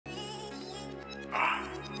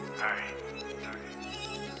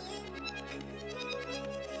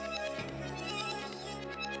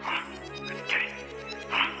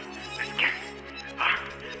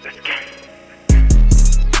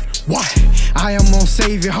What? I am on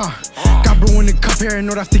savior, huh? Got bro in the cup here and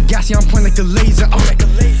off the gas, yeah, I'm pointing like a laser.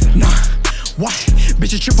 Nah, what?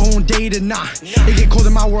 Bitch, a triple on data, nah. It get cold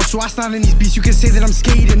in my world, so I slide in these beats. You can say that I'm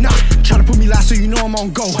skating, nah. Try to put me last, so you know I'm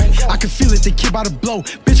on go. I can feel it, the kid about to blow.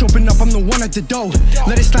 Bitch, open up, I'm the one at the door.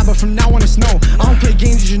 Let it slide, but from now on it's no. I don't play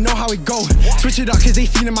games, you should know how it go. Switch it up, cause they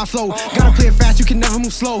feeding my flow. Gotta play it fast, you can never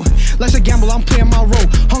move slow. Life's a gamble, I'm playing my role.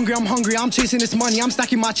 Hungry, I'm chasing this money. I'm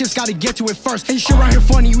stacking my chips, gotta get to it first. Ain't shit around here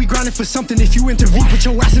funny, we grinding for something. If you intervene, put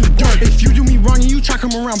your ass in the dirt. If you do me wrong and you try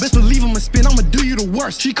come around, best believe I'ma spin, I'ma do you the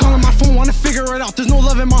worst. She calling my phone, wanna figure it out. There's no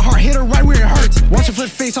love in my heart, hit her right where it hurts. Watch her flip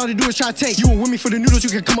face, all they do is try to take. You ain't with me for the noodles, you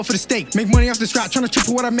can come up for the steak. Make money off the scrap, tryna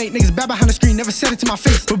triple what I make. Niggas bad behind the screen, never said it to my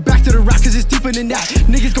face. But back to the rap, cause it's deeper than that.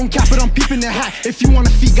 Niggas gon' cap it, I'm peeping the hat. If you want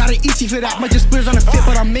a feet, got an ET for that. Might just splitters on the fit,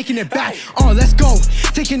 but I'm making it back. Let's go.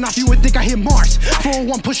 Taking off, you would think I hit Mars.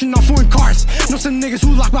 401 pushing off foreign cars. Know some niggas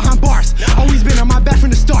who lock behind bars. Always been on my back from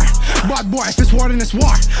the start. But boy, if it's war, then it's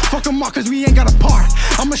war. Fuck them all, cause we ain't got a par.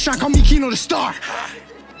 I'ma shine, call me Kenoh the star.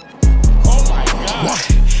 Oh my God.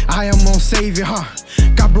 What? I am on savior, huh?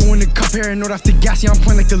 Got bro in the cup here and off the gas, yeah, I'm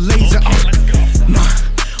pointing like the laser. Nah,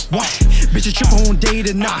 what? Bitch, a triple on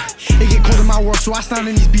data, nah. It get cold in my world, so I slide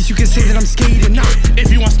in these beats. You can say that I'm skating, nah.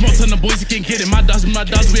 If you want smoke, tell the boys you can get it. My dogs, we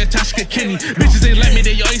attached to Kenny. Bitches ain't like me,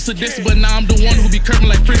 they all used to diss, but now I'm the one who be curving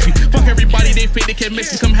like frisbee. Fuck everybody, they fake, they can't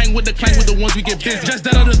miss me. Come hang with the clank with the ones we get busy. Just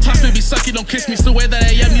that other toss, maybe suck you, don't kiss me. So way that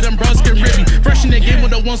I am, me them bros get ribby. Fresh in the game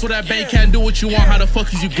with the ones with that bang. Can't do what you want, how the fuck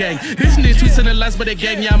is you gang? Hitting these tweets and the last, but they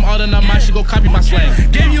gang. Yeah, I'm all in on mine, she go copy my slang.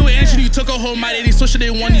 Gave you an inch and you took a whole might. Any social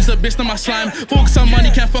they want, use a bitch to my slime. Focus on money,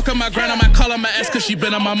 can't fuck up my grind. I might call her my ex, cause she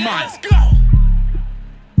been on my mind. Let's go.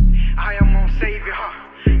 I am on savior,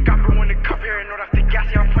 huh? Got bro in the cup here and off the gas,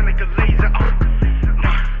 yeah, I'm pointing like the laser.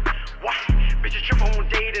 Nah, what? Bitch, a triple on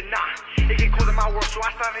data, nah. It get cold in my world, so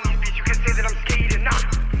I slide in these beats. You can say that I'm skating.